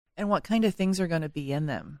And what kind of things are going to be in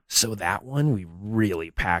them? So that one we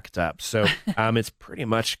really packed up. So it's pretty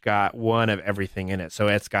much got one of everything in it. So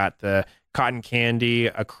it's got the cotton candy,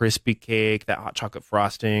 a crispy cake, that hot chocolate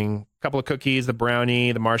frosting, a couple of cookies, the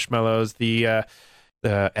brownie, the marshmallows, the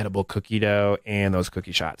edible cookie dough, and those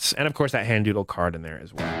cookie shots. And of course that hand doodle card in there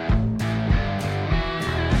as well.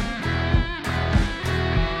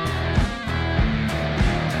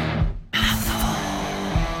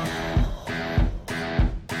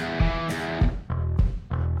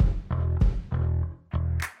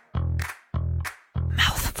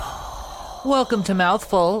 Welcome to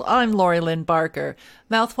Mouthful. I'm Lori Lynn Barker.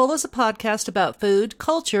 Mouthful is a podcast about food,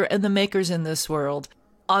 culture, and the makers in this world.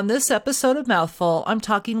 On this episode of Mouthful, I'm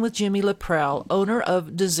talking with Jimmy LaPrelle, owner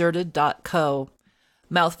of Deserted.co.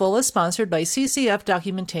 Mouthful is sponsored by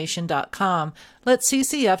ccfdocumentation.com. Let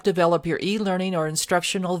CCF develop your e-learning or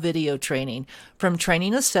instructional video training. From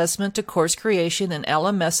training assessment to course creation and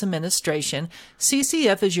LMS administration,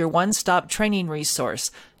 CCF is your one-stop training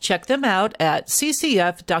resource. Check them out at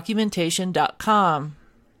ccfdocumentation.com.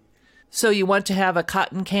 So you want to have a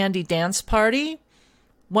cotton candy dance party?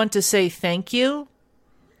 Want to say thank you?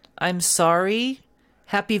 I'm sorry?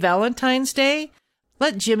 Happy Valentine's Day?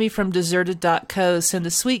 Let Jimmy from Deserted.co send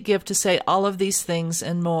a sweet gift to say all of these things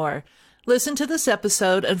and more. Listen to this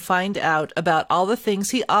episode and find out about all the things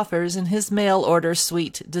he offers in his mail order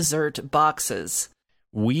sweet dessert boxes.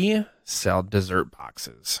 We sell dessert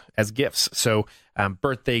boxes as gifts. So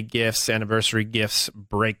birthday gifts, anniversary gifts,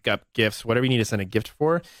 breakup gifts, whatever you need to send a gift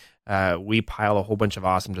for. We pile a whole bunch of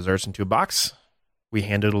awesome desserts into a box. We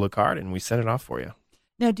hand it a card and we send it off for you.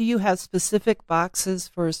 Now, do you have specific boxes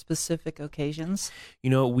for specific occasions?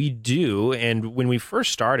 You know, we do. And when we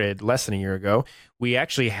first started less than a year ago, we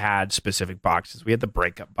actually had specific boxes. We had the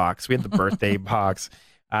breakup box. We had the birthday box,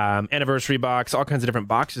 anniversary box, all kinds of different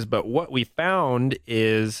boxes. But what we found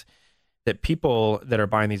is that people that are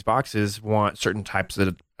buying these boxes want certain types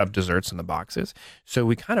of desserts in the boxes. So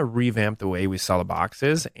we kind of revamped the way we sell the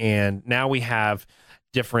boxes. And now we have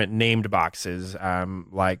different named boxes,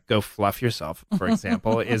 like Go Fluff Yourself, for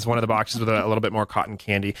example, is one of the boxes with a little bit more cotton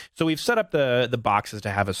candy. So we've set up the boxes to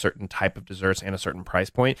have a certain type of desserts and a certain price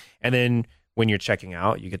point. And then when you're checking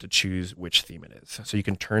out, you get to choose which theme it is. So you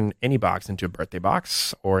can turn any box into a birthday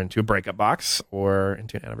box or into a breakup box or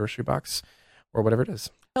into an anniversary box or whatever it is.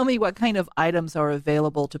 Tell me what kind of items are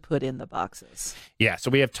available to put in the boxes. Yeah,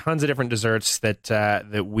 so we have tons of different desserts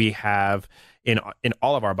that we have in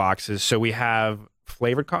all of our boxes. So we have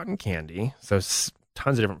flavored cotton candy, so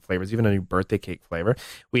tons of different flavors, even a new birthday cake flavor.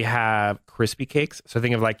 We have crispy cakes, so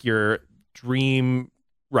think of like your dream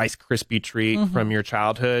Rice Krispie treat from your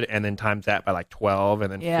childhood, and then times that by like 12,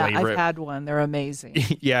 and then flavor it. I've had one. They're amazing.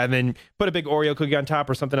 Yeah, and then put a big Oreo cookie on top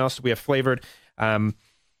or something else. We have flavored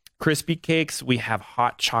crispy cakes. We have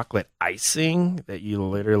hot chocolate icing that you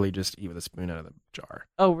literally just eat with a spoon out of the jar.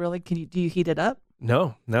 Oh, really? Do you heat it up?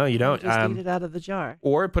 No, you don't. Just eat it out of the jar.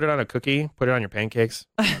 Or put it on a cookie, put it on your pancakes,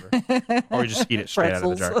 whatever. Or just eat it straight out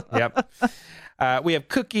of the jar. Yep. We have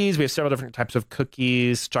cookies. We have several different types of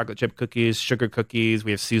cookies, chocolate chip cookies, sugar cookies.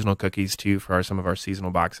 We have seasonal cookies, too, for some of our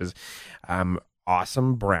seasonal boxes.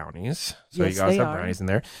 Awesome brownies. So yes, you guys have brownies in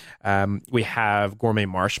there. We have gourmet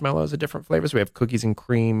marshmallows of different flavors. We have cookies and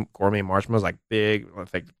cream gourmet marshmallows, like big,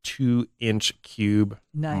 like 2-inch cube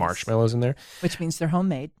marshmallows in there. Which means they're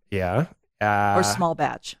homemade. Yeah. Or small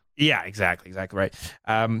batch. Yeah, exactly right.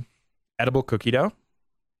 Edible cookie dough.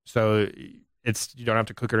 So you don't have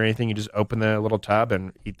to cook it or anything. You just open the little tub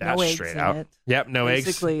and eat that straight out. It. Yep, no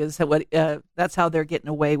Basically eggs. Basically, that's how they're getting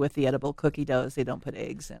away with the edible cookie dough, is they don't put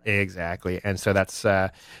eggs in it. Exactly, and so that's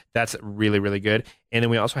really, really good. And then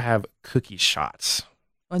we also have cookie shots.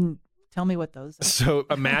 And tell me what those are. So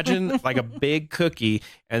imagine like a big cookie,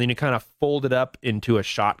 and then you kind of fold it up into a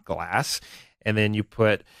shot glass, and then you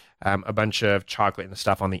put a bunch of chocolate and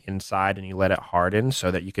stuff on the inside, and you let it harden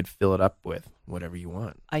so that you could fill it up with whatever you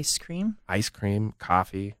want. Ice cream,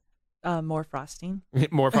 coffee, more frosting,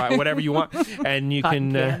 whatever you want, and you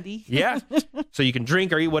cotton can candy. Yeah, so you can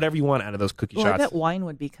drink or eat whatever you want out of those cookie shots. I bet wine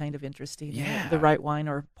would be kind of interesting. Yeah, the right wine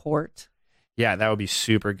or port. Yeah, that would be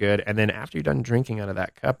super good. And then after you're done drinking out of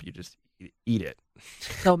that cup, you just eat it.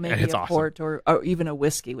 So maybe a awesome. Port or even a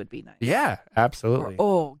whiskey would be nice. Yeah, absolutely.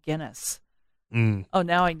 Or, Guinness. Oh,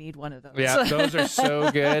 now I need one of those. Yeah, those are so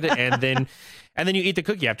good. And then you eat the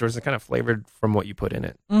cookie afterwards. It's kind of flavored from what you put in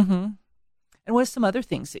it. Mm-hmm. And what are some other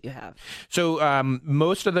things that you have? So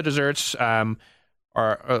most of the desserts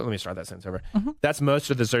let me start that sentence over. Mm-hmm. That's most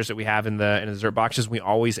of the desserts that we have in the dessert boxes. We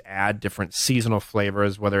always add different seasonal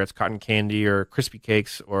flavors, whether it's cotton candy or crispy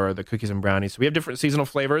cakes or the cookies and brownies. So we have different seasonal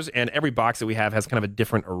flavors, and every box that we have has kind of a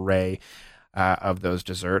different array of those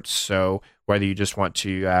desserts. So whether you just want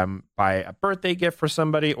to buy a birthday gift for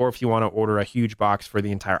somebody, or if you want to order a huge box for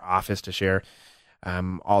the entire office to share,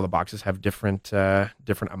 all the boxes have different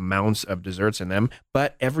amounts of desserts in them,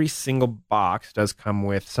 but every single box does come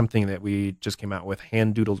with something that we just came out with,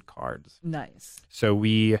 hand-doodled cards. Nice. So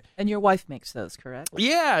And your wife makes those, correct?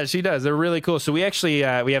 Yeah, she does. They're really cool. So we actually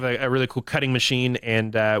we have a really cool cutting machine,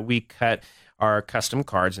 and we cut our custom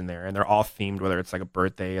cards in there, and they're all themed, whether it's like a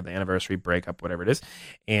birthday, the anniversary, breakup, whatever it is.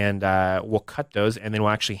 And we'll cut those, and then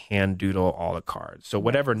we'll actually hand doodle all the cards. So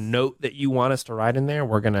whatever note that you want us to write in there,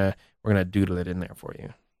 we're gonna doodle it in there for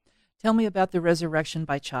you. Tell me about the Resurrection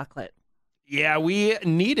by Chocolate. Yeah, we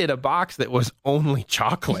needed a box that was only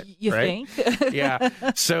chocolate. You right? think? Yeah.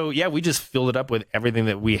 So yeah, we just filled it up with everything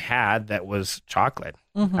that we had that was chocolate.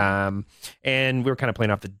 And we were kind of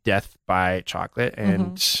playing off the Death by Chocolate,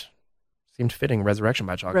 and seemed fitting. Resurrection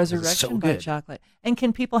by Chocolate. Resurrection by Chocolate. And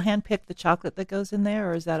can people handpick the chocolate that goes in there,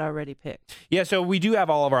 or is that already picked? Yeah, so we do have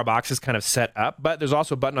all of our boxes kind of set up, but there's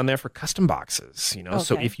also a button on there for custom boxes.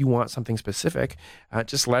 So if you want something specific,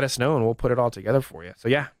 just let us know and we'll put it all together for you. So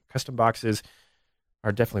yeah, custom boxes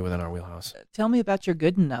are definitely within our wheelhouse. Tell me about your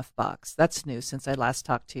Good Enough box. That's new since I last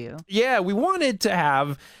talked to you. Yeah, we wanted to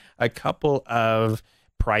have a couple of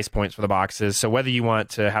price points for the boxes. So whether you want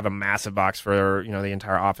to have a massive box for the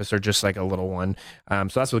entire office or just like a little one, so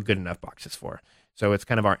that's what Good Enough box is for. So it's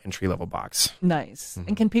kind of our entry level box. Nice.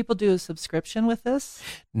 And can people do a subscription with this?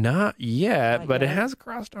 Not yet, but it has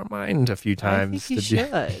crossed our mind a few times. I think you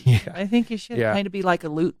should. Yeah. I think you should. Yeah. Kind of be like a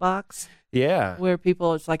loot box. Yeah. Where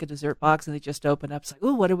it's like a dessert box and they just open up. It's like,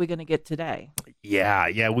 ooh, what are we going to get today?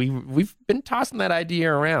 Yeah. We've been tossing that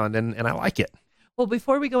idea around, and I like it. Well,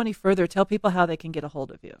 before we go any further, tell people how they can get a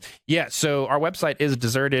hold of you. Yeah, so our website is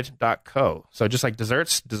deserted.co. So just like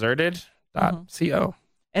desserts, deserted.co.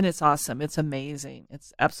 And it's awesome. It's amazing.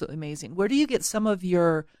 It's absolutely amazing. Where do you get some of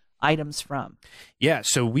your items from? Yeah,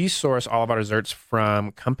 so we source all of our desserts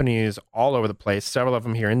from companies all over the place, several of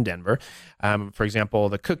them here in Denver. For example,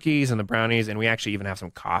 the cookies and the brownies, and we actually even have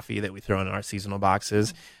some coffee that we throw in our seasonal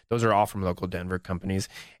boxes. Those are all from local Denver companies.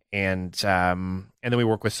 And then we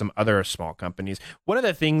work with some other small companies. One of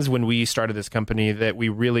the things when we started this company that we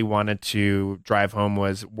really wanted to drive home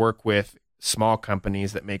was work with small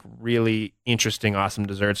companies that make really interesting, awesome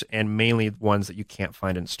desserts, and mainly ones that you can't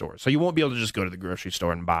find in stores. So you won't be able to just go to the grocery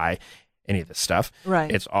store and buy any of this stuff.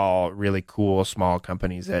 Right. It's all really cool, small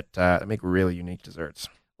companies that make really unique desserts.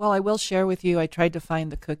 Well, I will share with you, I tried to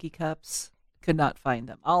find the cookie cups, could not find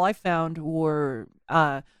them. All I found were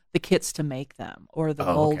the kits to make them, or the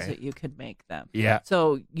molds that you could make them. Yeah.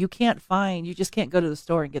 So you just can't go to the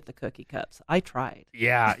store and get the cookie cups. I tried.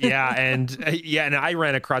 Yeah. And I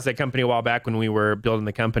ran across that company a while back when we were building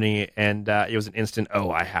the company, and it was an instant,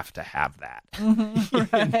 I have to have that.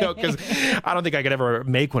 Right. Because I don't think I could ever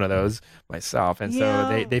make one of those myself. And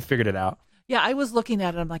so they figured it out. Yeah, I was looking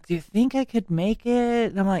at it. I'm like, do you think I could make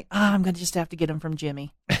it? And I'm like, I'm going to just have to get them from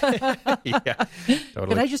Jimmy. Yeah, totally.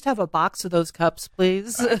 Could I just have a box of those cups,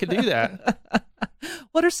 please? I could do that.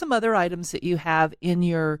 What are some other items that you have in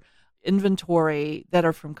your inventory that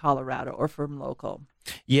are from Colorado or from local?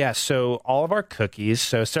 Yeah, so all of our cookies,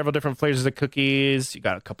 so several different flavors of cookies. You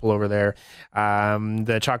got a couple over there.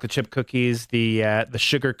 The chocolate chip cookies, the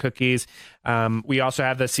sugar cookies. We also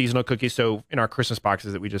have the seasonal cookies. So in our Christmas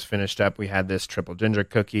boxes that we just finished up, we had this triple ginger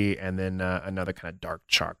cookie and then another kind of dark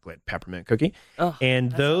chocolate peppermint cookie. Oh,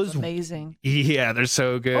 and those amazing. Yeah, they're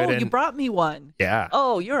so good. Oh, you brought me one. Yeah.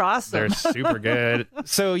 Oh, you're awesome. They're super good.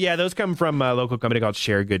 So yeah, those come from a local company called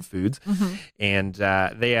Share Good Foods, and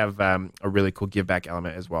they have a really cool give back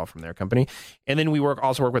element as well from their company. And then we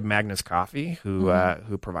also work with Magnus Coffee,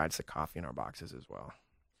 who provides the coffee in our boxes as well.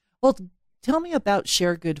 Well, tell me about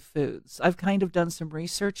Share Good Foods. I've kind of done some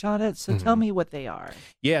research on it, so tell me what they are.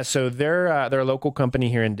 Yeah, so they're a local company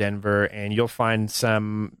here in Denver, and you'll find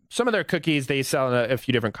some of their cookies. They sell in a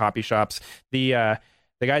few different coffee shops.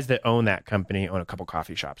 The guys that own that company own a couple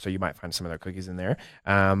coffee shops, so you might find some of their cookies in there.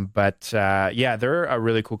 But they're a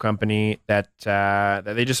really cool company that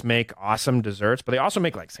they just make awesome desserts, but they also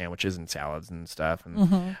make like sandwiches and salads and stuff.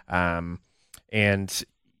 And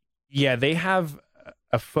they have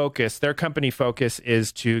a focus. Their company focus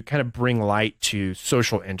is to kind of bring light to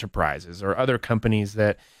social enterprises or other companies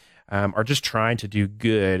that are just trying to do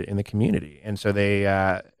good in the community. And so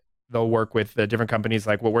they'll work with the different companies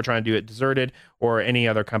like what we're trying to do at Deserted or any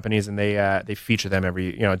other companies, and they feature them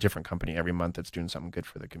a different company every month that's doing something good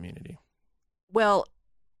for the community. Well,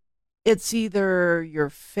 it's either your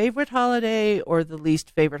favorite holiday or the least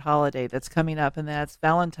favorite holiday that's coming up, and that's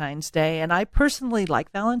Valentine's Day. And I personally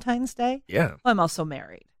like Valentine's Day. Yeah. I'm also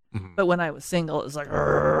married. But when I was single, it was like,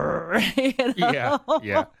 you know?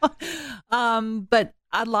 Yeah. But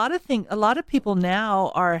a lot of people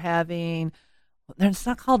now are having, it's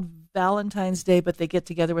not called Valentine's Day, but they get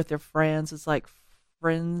together with their friends. It's like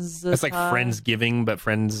friends. It's like Friendsgiving, but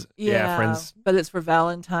friends. Yeah, friends. But it's for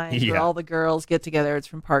Valentine's where all the girls get together. It's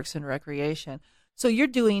from Parks and Recreation. So you're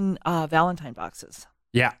doing Valentine boxes.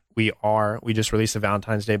 Yeah, we are. We just released a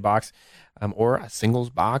Valentine's Day box, or a singles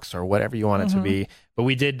box, or whatever you want it to be. But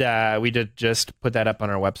we did just put that up on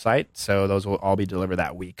our website, so those will all be delivered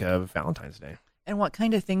that week of Valentine's Day. And what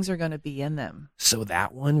kind of things are going to be in them? So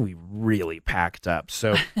that one we really packed up.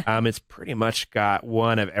 So it's pretty much got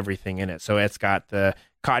one of everything in it. So it's got the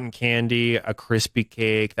cotton candy, a crispy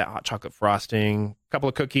cake, that hot chocolate frosting, a couple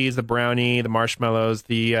of cookies, the brownie, the marshmallows,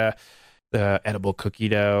 the edible cookie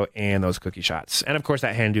dough, and those cookie shots. And of course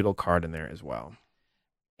that hand doodle card in there as well.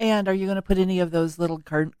 And are you going to put any of those little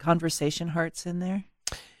conversation hearts in there?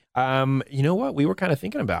 You know what? We were kind of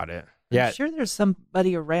thinking about it. Yeah. I'm sure there's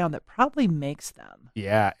somebody around that probably makes them.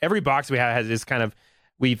 Yeah. Every box we have has this kind of,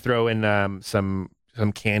 we throw in some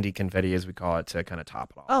candy confetti, as we call it, to kind of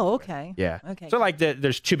top it all off. Oh, okay. Yeah. Okay. So like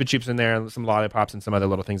there's Chupa Chups in there, and some lollipops and some other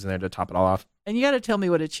little things in there to top it all off. And you got to tell me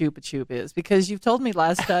what a Chupa Chup is, because you've told me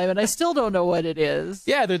last time and I still don't know what it is.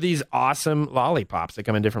 Yeah, they're these awesome lollipops that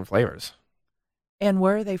come in different flavors. And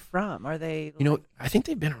where are they from? Are they? You know, I think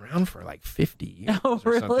they've been around for like 50 years. Oh,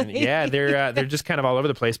 or really? something. Yeah, they're just kind of all over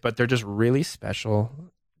the place, but they're just really special,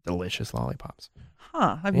 delicious lollipops.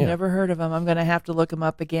 Huh? I've never heard of them. I'm going to have to look them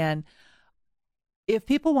up again. If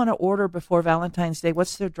people want to order before Valentine's Day,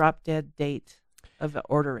 what's their drop dead date of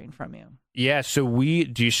ordering from you? Yeah, so we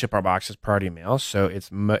do ship our boxes priority mail, so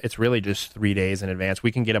it's really just 3 days in advance. We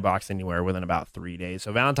can get a box anywhere within about 3 days.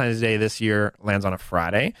 So Valentine's Day this year lands on a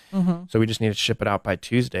Friday, so we just need to ship it out by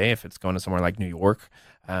Tuesday if it's going to somewhere like New York,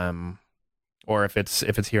 or if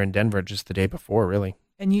it's here in Denver, just the day before, really.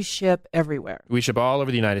 And you ship everywhere? We ship all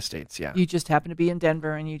over the United States, yeah. You just happen to be in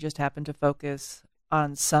Denver, and you just happen to focus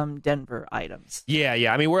on some Denver items.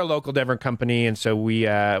 Yeah. I mean, we're a local Denver company, and so we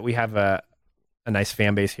have a nice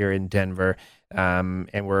fan base here in Denver,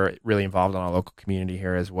 and we're really involved in our local community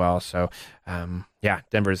here as well. So,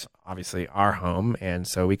 Denver's obviously our home, and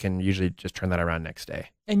so we can usually just turn that around next day.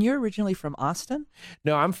 And you're originally from Austin?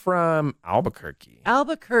 No, I'm from Albuquerque.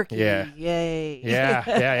 Albuquerque. Yeah. Yay.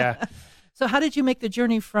 Yeah. So how did you make the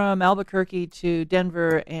journey from Albuquerque to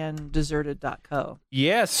Denver and Deserted.co?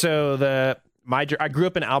 Yeah, so I grew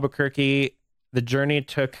up in Albuquerque. The journey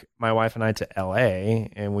took my wife and I to LA,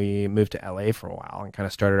 and we moved to LA for a while and kind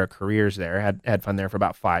of started our careers there. Had fun there for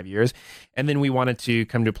about 5 years. And then we wanted to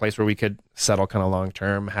come to a place where we could settle kind of long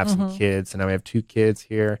term, have some kids. And now we have 2 kids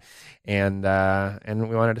here, and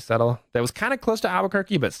we wanted to settle. That was kind of close to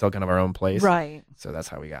Albuquerque, but still kind of our own place. Right. So that's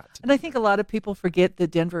how we got to And I think a lot of people forget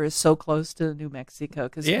that Denver is so close to New Mexico,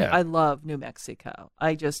 because I love New Mexico.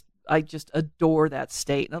 I just adore that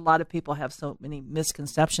state. And a lot of people have so many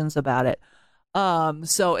misconceptions about it.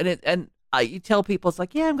 You tell people, it's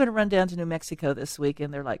like, I'm going to run down to New Mexico this week.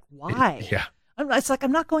 And they're like, why? Yeah. It's like,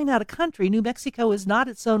 I'm not going out of country. New Mexico is not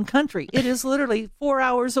its own country. It is literally 4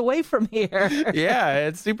 hours away from here. Yeah,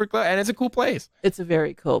 it's super close. And it's a cool place. It's a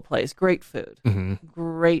very cool place. Great food.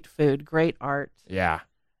 Great food. Great art. Yeah.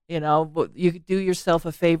 You know, you do yourself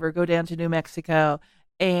a favor, go down to New Mexico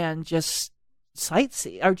and just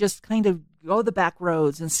sightsee, or just kind of go the back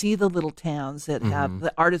roads and see the little towns that have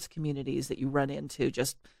the artist communities that you run into.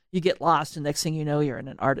 Just, you get lost, and next thing you know, you're in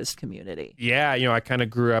an artist community. Yeah, I kind of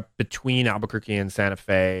grew up between Albuquerque and Santa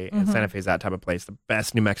Fe, and Santa Fe's that type of place. The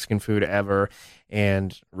best New Mexican food ever,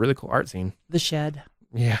 and really cool art scene. The Shed.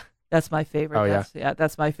 Yeah. That's my favorite. Oh,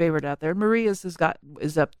 That's my favorite out there. Maria's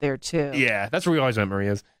is up there too. Yeah, that's where we always went,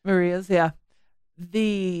 Maria's. Maria's, yeah.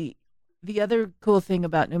 The other cool thing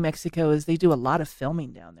about New Mexico is they do a lot of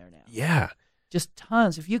filming down there now. Yeah. Just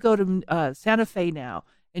tons. If you go to Santa Fe now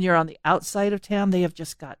and you're on the outside of town, they have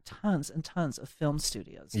just got tons and tons of film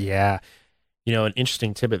studios. Yeah. An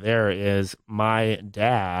interesting tidbit there is my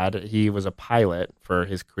dad, he was a pilot for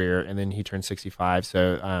his career, and then he turned 65,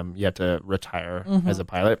 so you had to retire as a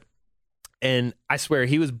pilot. And I swear,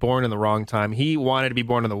 he was born in the wrong time. He wanted to be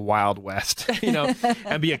born in the Wild West,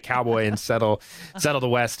 and be a cowboy and settle the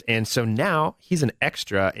West. And so now he's an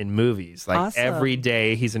extra in movies. Like awesome. Every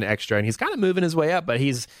day he's an extra, and he's kind of moving his way up, but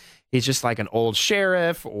he's just like an old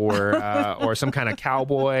sheriff or some kind of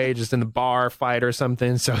cowboy just in the bar fight or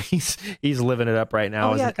something. So he's living it up right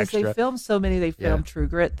now as an extra. Because they filmed so many. They filmed True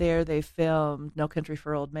Grit there. They filmed No Country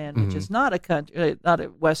for Old Men, which is not a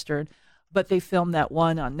Western. But they filmed that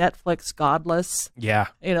one on Netflix, Godless. Yeah.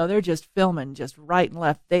 They're just filming just right and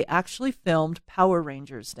left. They actually filmed Power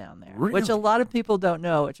Rangers down there, Really? which a lot of people don't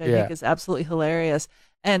know, which I think is absolutely hilarious.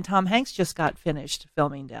 And Tom Hanks just got finished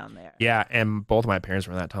filming down there. Yeah, and both of my parents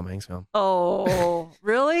were in that Tom Hanks film. Oh,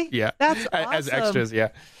 really? Yeah. That's awesome. As extras, yeah.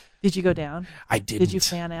 Did you go down? I didn't. Did you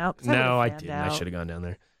fan out? No, I didn't. I should have gone down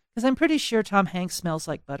there. Because I'm pretty sure Tom Hanks smells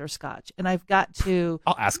like butterscotch. And I've got to...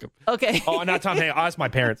 I'll ask him. Okay. Oh, not Tom Hanks. I'll ask my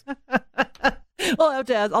parents. Well, I have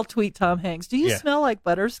to ask, I'll tweet Tom Hanks. Do you smell like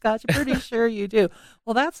butterscotch? I'm pretty sure you do.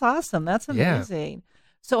 Well, that's awesome. That's amazing. Yeah.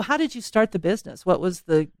 So how did you start the business? What was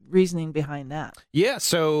the reasoning behind that? Yeah.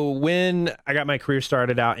 So when I got my career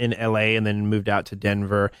started out in LA and then moved out to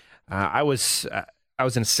Denver, I was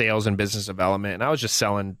in sales and business development, and I was just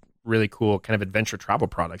selling really cool kind of adventure travel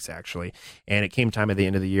products, actually. And it came time at the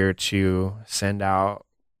end of the year to send out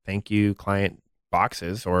thank you client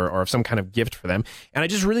boxes or some kind of gift for them. And I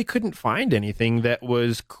just really couldn't find anything that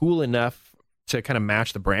was cool enough to kind of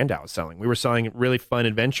match the brand I was selling. We were selling really fun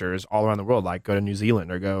adventures all around the world, like go to New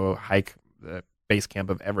Zealand or go hike the base camp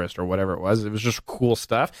of Everest or whatever it was. It was just cool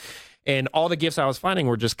stuff. And all the gifts I was finding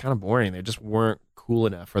were just kind of boring. They just weren't cool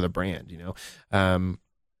enough for the brand,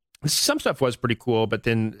 Some stuff was pretty cool, but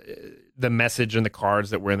then the message and the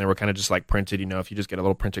cards that were in there were kind of just like printed, if you just get a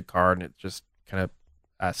little printed card and it just kind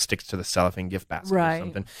of sticks to the cellophane gift basket or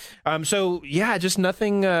something. Just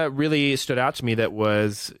nothing really stood out to me that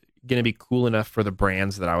was going to be cool enough for the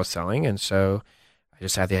brands that I was selling. And so I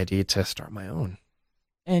just had the idea to start my own.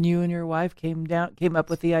 And you and your wife came up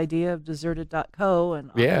with the idea of deserted.co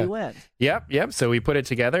and off you went. Yep. So we put it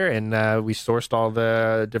together and we sourced all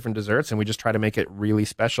the different desserts and we just try to make it really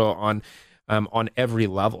special on every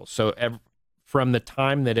level. So from the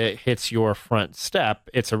time that it hits your front step,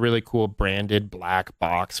 it's a really cool branded black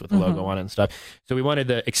box with a logo on it and stuff. So we wanted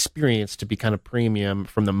the experience to be kind of premium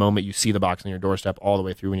from the moment you see the box on your doorstep all the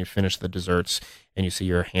way through when you finish the desserts and you see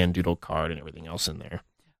your hand doodled card and everything else in there.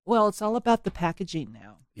 Well, it's all about the packaging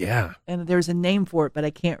now. Yeah. And there's a name for it, but I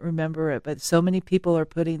can't remember it. But so many people are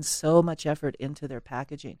putting so much effort into their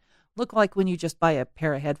packaging. Look like when you just buy a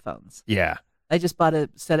pair of headphones. Yeah. I just bought a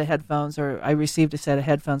set of headphones, or I received a set of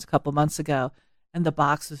headphones a couple months ago, and the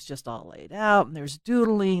box is just all laid out, and there's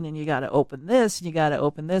doodling, and you got to open this, and you got to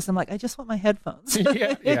open this. I'm like, I just want my headphones.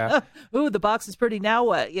 Yeah. Ooh, the box is pretty. Now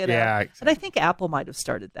what? Yeah. Exactly. And I think Apple might have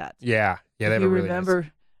started that. Yeah. Yeah. They if you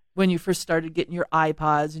remember when you first started getting your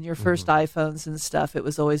iPods and your first iPhones and stuff, it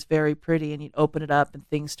was always very pretty, and you'd open it up, and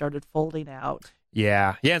things started folding out.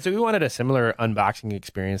 Yeah. Yeah. So we wanted a similar unboxing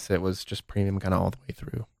experience that was just premium kind of all the way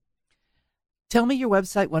through. Tell me your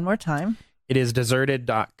website one more time. It is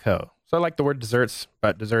deserted.co. So I like the word desserts,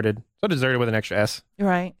 but deserted. So deserted with an extra S.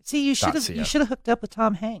 Right. See, you should have hooked up with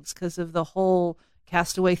Tom Hanks because of the whole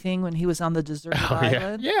Castaway thing when he was on the deserted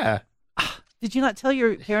island. Yeah. Did you not tell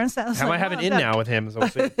your parents that? I might have an in now with him.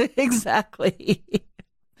 Exactly.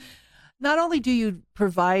 Not only do you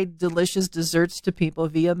provide delicious desserts to people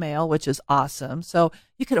via mail, which is awesome, so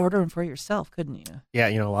you could order them for yourself, couldn't you? Yeah,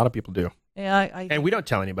 a lot of people do. Yeah, and we don't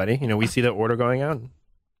tell anybody. We see the order going out.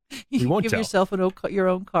 We won't give tell. yourself your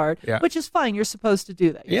own card, which is fine. You're supposed to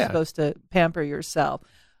do that. You're supposed to pamper yourself.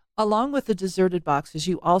 Along with the deserted boxes,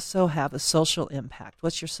 you also have a social impact.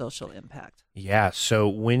 What's your social impact? Yeah. So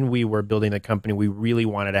when we were building the company, we really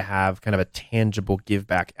wanted to have kind of a tangible give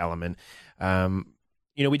back element.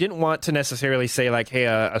 We didn't want to necessarily say like, hey,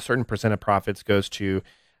 a certain percent of profits goes to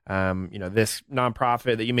this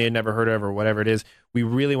nonprofit that you may have never heard of or whatever it is. We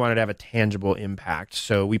really wanted to have a tangible impact.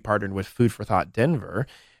 So we partnered with Food for Thought Denver,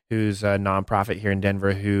 who's a nonprofit here in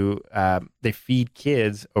Denver who they feed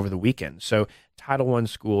kids over the weekend. So Title I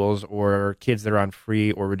schools or kids that are on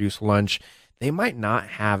free or reduced lunch, they might not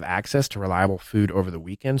have access to reliable food over the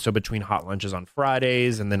weekend. So between hot lunches on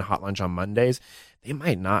Fridays and then hot lunch on Mondays, they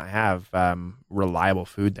might not have reliable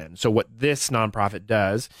food then. So what this nonprofit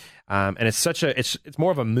does, and it's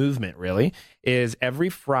more of a movement really, is every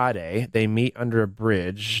Friday they meet under a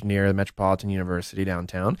bridge near the Metropolitan University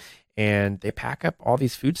downtown, and they pack up all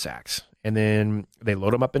these food sacks. And then they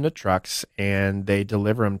load them up into trucks and they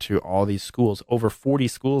deliver them to all these schools, over 40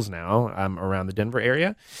 schools now around the Denver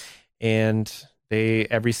area. And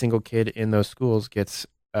every single kid in those schools gets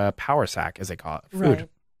a power sack, as they call it, food. Right.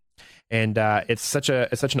 And it's such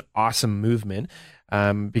an awesome movement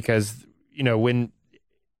because when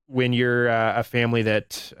you're a family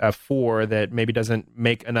of four that maybe doesn't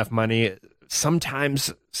make enough money,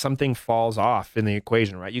 sometimes something falls off in the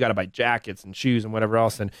equation, right? You got to buy jackets and shoes and whatever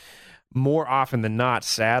else, and more often than not,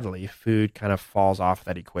 sadly, food kind of falls off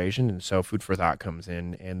that equation. And so Food for Thought comes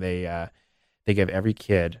in and they give every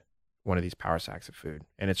kid one of these power sacks of food.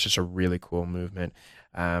 And it's just a really cool movement.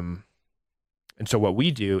 And so what we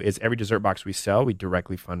do is every dessert box we sell, we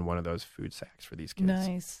directly fund one of those food sacks for these kids.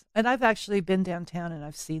 Nice. And I've actually been downtown and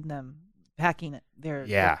I've seen them packing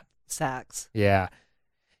their sacks. Yeah.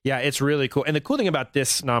 Yeah, it's really cool. And the cool thing about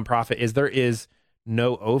this nonprofit is there is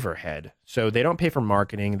no overhead. So they don't pay for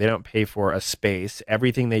marketing. They don't pay for a space.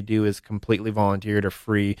 Everything they do is completely volunteered or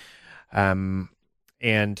free.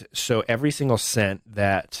 And so every single cent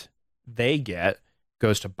that they get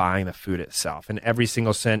goes to buying the food itself. And every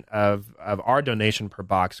single cent of our donation per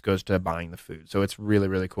box goes to buying the food. So it's really,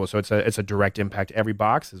 really cool. So it's a direct impact. Every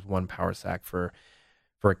box is one power sack for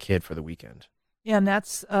a kid for the weekend. Yeah, and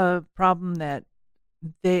that's a problem that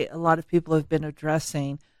a lot of people have been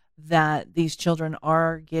addressing, that these children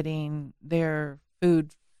are getting their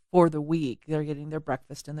food for the week. They're getting their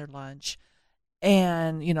breakfast and their lunch.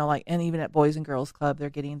 And, and even at Boys and Girls Club, they're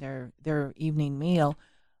getting their evening meal.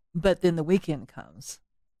 But then the weekend comes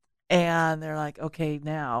and they're like, okay,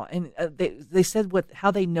 now. And they said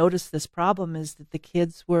how they noticed this problem is that the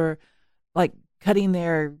kids were like cutting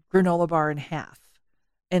their granola bar in half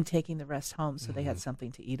and taking the rest home so they had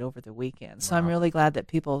something to eat over the weekend. So I'm really glad that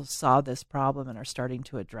people saw this problem and are starting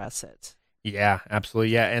to address it. Yeah,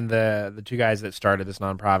 absolutely. Yeah, and the two guys that started this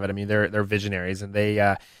nonprofit, I mean, they're visionaries, and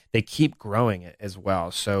they keep growing it as well.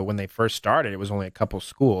 So when they first started, it was only a couple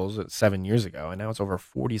schools 7 years ago, and now it's over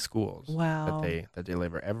 40 schools. Wow. that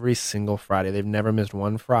deliver every single Friday. They've never missed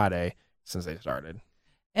one Friday since they started.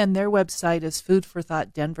 And their website is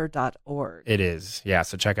foodforthoughtdenver.org. It is, yeah.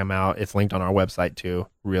 So check them out. It's linked on our website too.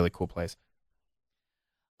 Really cool place.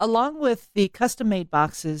 Along with the custom-made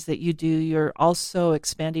boxes that you do, you're also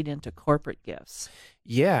expanding into corporate gifts.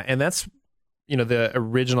 Yeah, and that's, the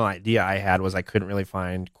original idea I had was I couldn't really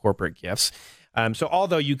find corporate gifts. So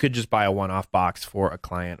although you could just buy a one-off box for a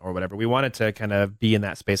client or whatever, we wanted to kind of be in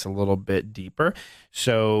that space a little bit deeper.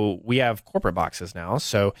 So we have corporate boxes now.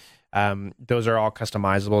 So those are all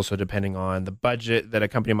customizable. So depending on the budget that a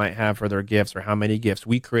company might have for their gifts or how many gifts,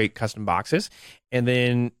 we create custom boxes, and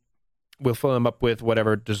then we'll fill them up with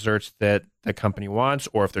whatever desserts that the company wants,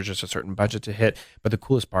 or if there's just a certain budget to hit. But the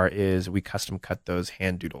coolest part is we custom cut those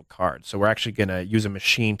hand doodled cards. So we're actually going to use a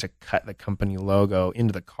machine to cut the company logo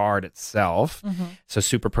into the card itself. Mm-hmm. So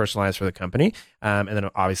super personalized for the company. And then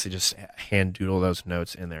obviously just hand doodle those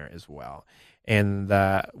notes in there as well. And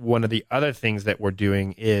one of the other things that we're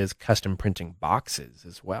doing is custom printing boxes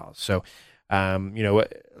as well. So,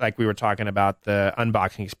 like we were talking about, the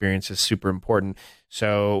unboxing experience is super important.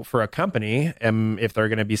 So for a company, if they're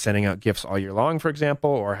going to be sending out gifts all year long, for example,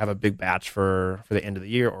 or have a big batch for the end of the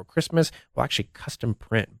year or Christmas, we'll actually custom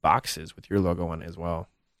print boxes with your logo on it as well.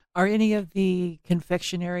 Are any of the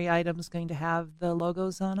confectionery items going to have the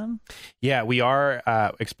logos on them? Yeah, we are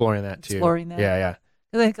exploring that too. Exploring that? Yeah.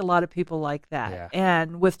 I think a lot of people like that. Yeah.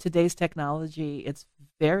 And with today's technology, it's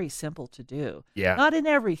very simple to do. Yeah. Not in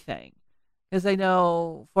everything. Because I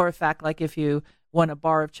know for a fact, like if you want a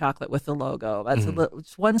bar of chocolate with the logo, that's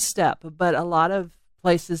it's one step. But a lot of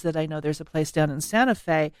places that I know, there's a place down in Santa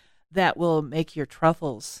Fe that will make your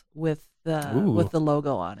truffles with the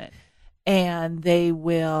logo on it. And they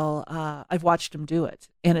will, I've watched them do it,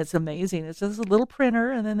 and it's amazing. It's just a little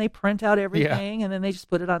printer, and then they print out everything, and then they just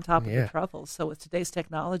put it on top of the truffles. So with today's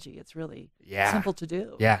technology, it's really simple to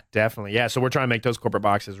do. Yeah, definitely. Yeah, so we're trying to make those corporate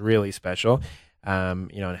boxes really special,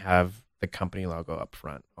 and have the company logo up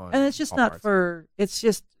front. And it's just not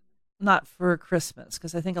for Christmas,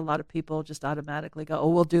 because I think a lot of people just automatically go, oh,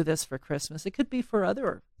 we'll do this for Christmas. It could be for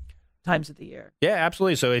other times of the year. Yeah,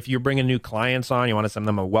 absolutely. So if you're bringing new clients on, you want to send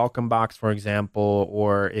them a welcome box, for example,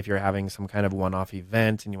 or if you're having some kind of one-off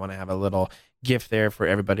event and you want to have a little gift there for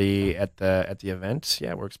everybody at the event,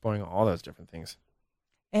 we're exploring all those different things.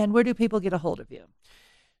 And where do people get a hold of you?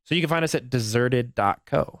 So you can find us at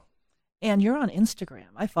deserted.co. And you're on Instagram.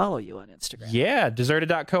 I follow you on Instagram. Yeah,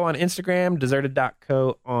 deserted.co on Instagram,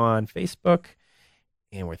 deserted.co on Facebook,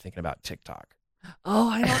 and we're thinking about TikTok. Oh,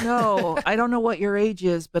 I don't know. I don't know what your age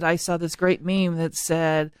is, but I saw this great meme that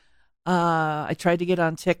said, I tried to get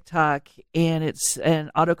on TikTok, and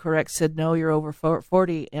autocorrect said, no, you're over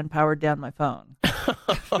 40, and powered down my phone.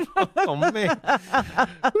 Oh, man.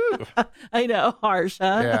 I know, harsh,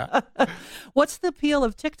 huh? Yeah. What's the appeal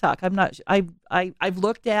of TikTok? I'm not. I've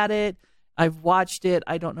looked at it. I've watched it.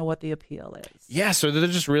 I don't know what the appeal is. Yeah, so they're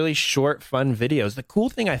just really short, fun videos. The cool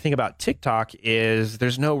thing I think about TikTok is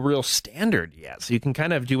there's no real standard yet. So you can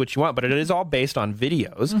kind of do what you want, but it is all based on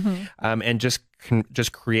videos and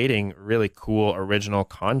just creating really cool, original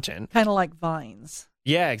content. Kind of like Vines.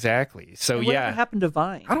 Yeah, exactly. So Whatever happened to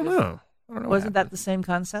Vine? I don't know. I don't know. Wasn't that the same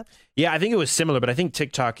concept? Yeah, I think it was similar, but I think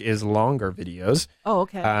TikTok is longer videos. Oh,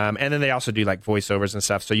 okay. And then they also do like voiceovers and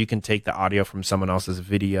stuff. So you can take the audio from someone else's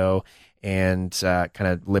video and kind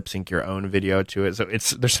of lip sync your own video to it. So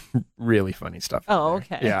there's some really funny stuff. Oh,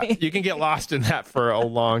 okay. Yeah, you can get lost in that for a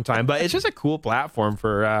long time, but it's just a cool platform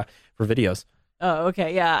for videos. Oh,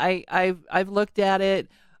 okay. Yeah, I've looked at it,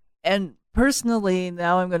 and personally,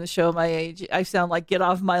 now I'm going to show my age. I sound like get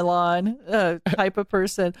off my lawn type of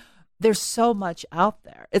person. There's so much out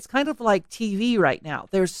there. It's kind of like TV right now.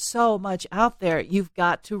 There's so much out there. You've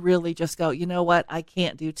got to really just go, you know what? I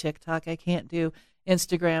can't do TikTok. I can't do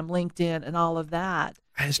Instagram, LinkedIn, and all of that.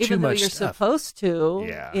 It's Even too though much you're stuff. supposed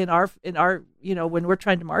to in our when we're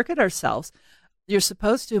trying to market ourselves, you're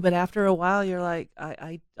supposed to, but after a while you're like,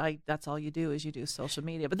 I that's all you do is you do social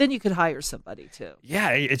media. But then you could hire somebody too. Yeah,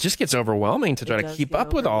 it just gets overwhelming to try to keep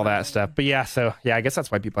up with all that stuff. But yeah, I guess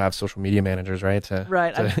that's why people have social media managers, right? To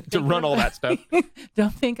run all that stuff.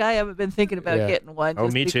 Don't think I haven't been thinking about getting one. Oh,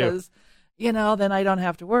 me because, too. Then I don't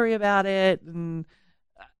have to worry about it. And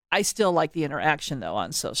I still like the interaction though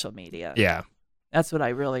on social media. Yeah. That's what I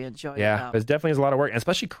really enjoy. Yeah, there's definitely a lot of work, and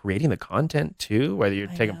especially creating the content too, whether you're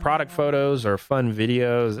taking product photos or fun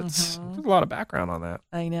videos. There's a lot of background on that.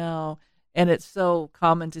 I know. And it's so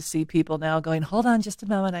common to see people now going, hold on just a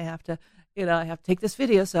moment. I have to take this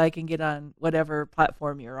video so I can get on whatever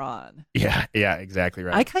platform you're on. Yeah, exactly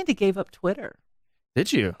right. I kind of gave up Twitter.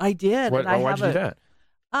 Did you? I did. Why'd you do that?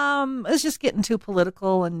 It was just getting too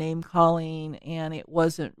political and name calling, and it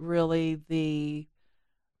wasn't really the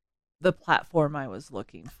platform I was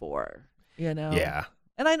looking for, Yeah.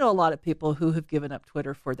 And I know a lot of people who have given up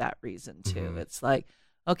Twitter for that reason too. Mm-hmm. It's like,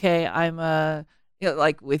 okay, I'm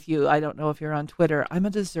like with you, I don't know if you're on Twitter. I'm a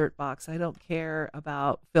dessert box. I don't care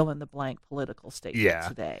about fill in the blank political statement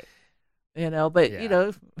today.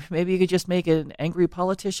 But maybe you could just make an angry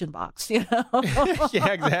politician box, Yeah,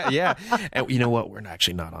 exactly. Yeah. And you know what? We're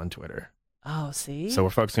actually not on Twitter. Oh, see? So we're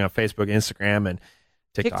focusing on Facebook, Instagram, and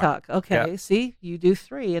TikTok. Okay. Yeah. See, you do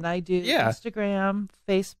 3 and I do Instagram,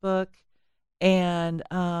 Facebook, and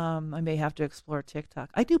I may have to explore TikTok.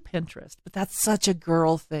 I do Pinterest, but that's such a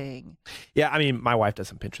girl thing. Yeah, I mean, my wife does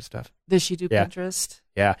some Pinterest stuff. Does she do Pinterest?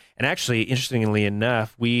 Yeah. And actually, interestingly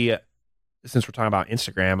enough, since we're talking about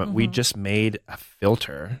Instagram, we just made a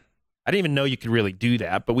filter. I didn't even know you could really do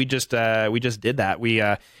that, but we just did that. We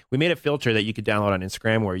made a filter that you could download on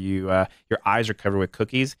Instagram where your eyes are covered with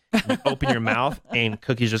cookies. You open your mouth and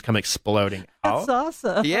cookies just come exploding out. That's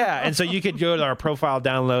awesome. Yeah, and so you could go to our profile,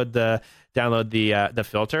 download the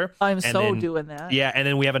filter. I'm doing that. Yeah, and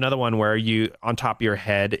then we have another one where on top of your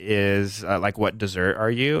head is like what dessert are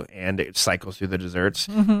you, and it cycles through the desserts,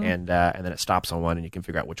 and then it stops on one, and you can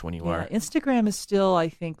figure out which one you are. Instagram is still, I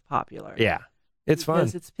think, popular. Yeah. It's fun.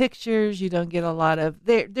 Because it's pictures. You don't get a lot of...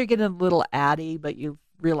 They're getting a little addy, but you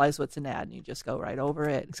realize what's an ad and you just go right over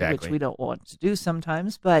it, exactly. Which we don't want to do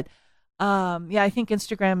sometimes. But I think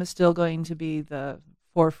Instagram is still going to be the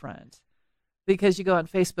forefront because you go on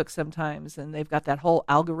Facebook sometimes and they've got that whole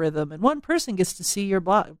algorithm and one person gets to see your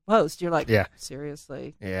blog post. You're like,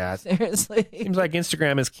 seriously? Yeah. Seriously? Seems like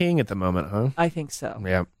Instagram is king at the moment, huh? I think so.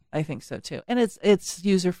 Yeah. I think so, too. And it's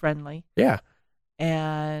user-friendly. Yeah.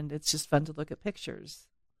 And it's just fun to look at pictures.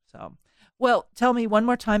 So, well, tell me one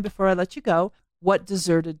more time before I let you go what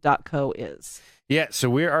deserted.co is. Yeah, so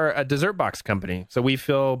we are a dessert box company. So we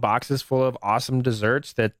fill boxes full of awesome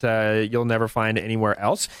desserts that you'll never find anywhere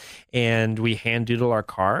else. And we hand doodle our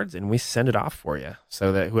cards and we send it off for you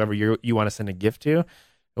so that whoever you want to send a gift to,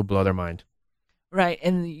 it'll blow their mind. Right.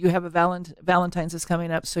 And you have a Valentine's is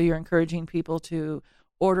coming up. So you're encouraging people to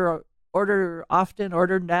order often,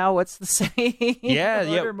 order now. What's the saying? Yeah.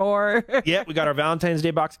 Order more. Yeah. We got our Valentine's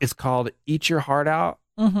Day box. It's called Eat Your Heart Out.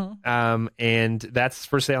 And that's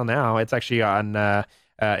for sale now. It's actually on,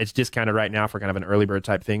 it's discounted right now for kind of an early bird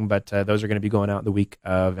type thing, but those are going to be going out the week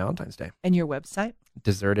of Valentine's Day. And your website?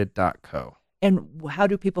 Deserted.co. And how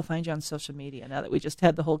do people find you on social media now that we just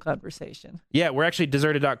had the whole conversation? Yeah, we're actually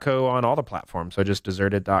deserted.co on all the platforms. So just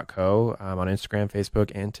deserted.co on Instagram,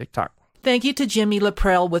 Facebook, and TikTok. Thank you to Jimmy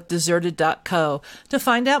LaPrelle with deserted.co. To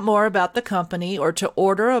find out more about the company or to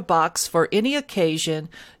order a box for any occasion,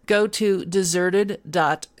 go to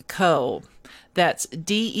deserted.co. That's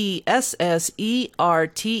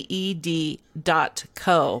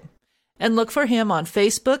DESSERTED.co. And look for him on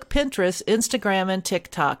Facebook, Pinterest, Instagram, and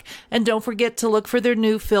TikTok. And don't forget to look for their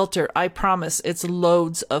new filter. I promise it's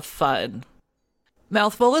loads of fun.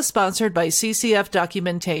 Mouthful is sponsored by CCF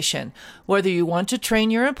Documentation. Whether you want to train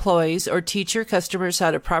your employees or teach your customers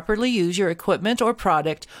how to properly use your equipment or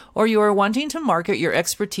product, or you are wanting to market your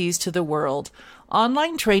expertise to the world,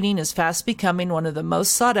 Online training is fast becoming one of the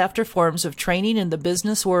most sought-after forms of training in the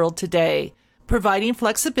business world today. Providing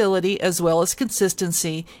flexibility as well as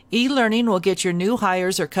consistency, e-learning will get your new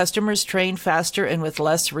hires or customers trained faster and with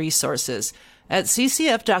less resources. At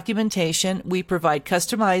CCF Documentation, we provide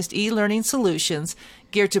customized e-learning solutions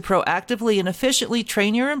geared to proactively and efficiently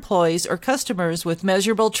train your employees or customers with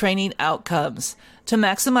measurable training outcomes. To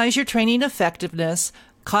maximize your training effectiveness,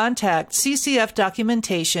 contact CCF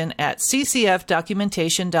Documentation at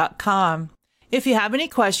ccfdocumentation.com. If you have any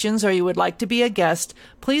questions or you would like to be a guest,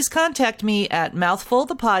 please contact me at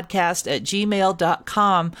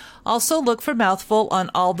mouthfulthepodcast@gmail.com. Also look for Mouthful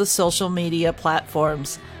on all the social media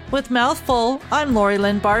platforms. With Mouthful, I'm Lori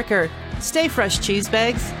Lynn Barker. Stay fresh, cheese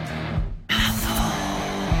bags.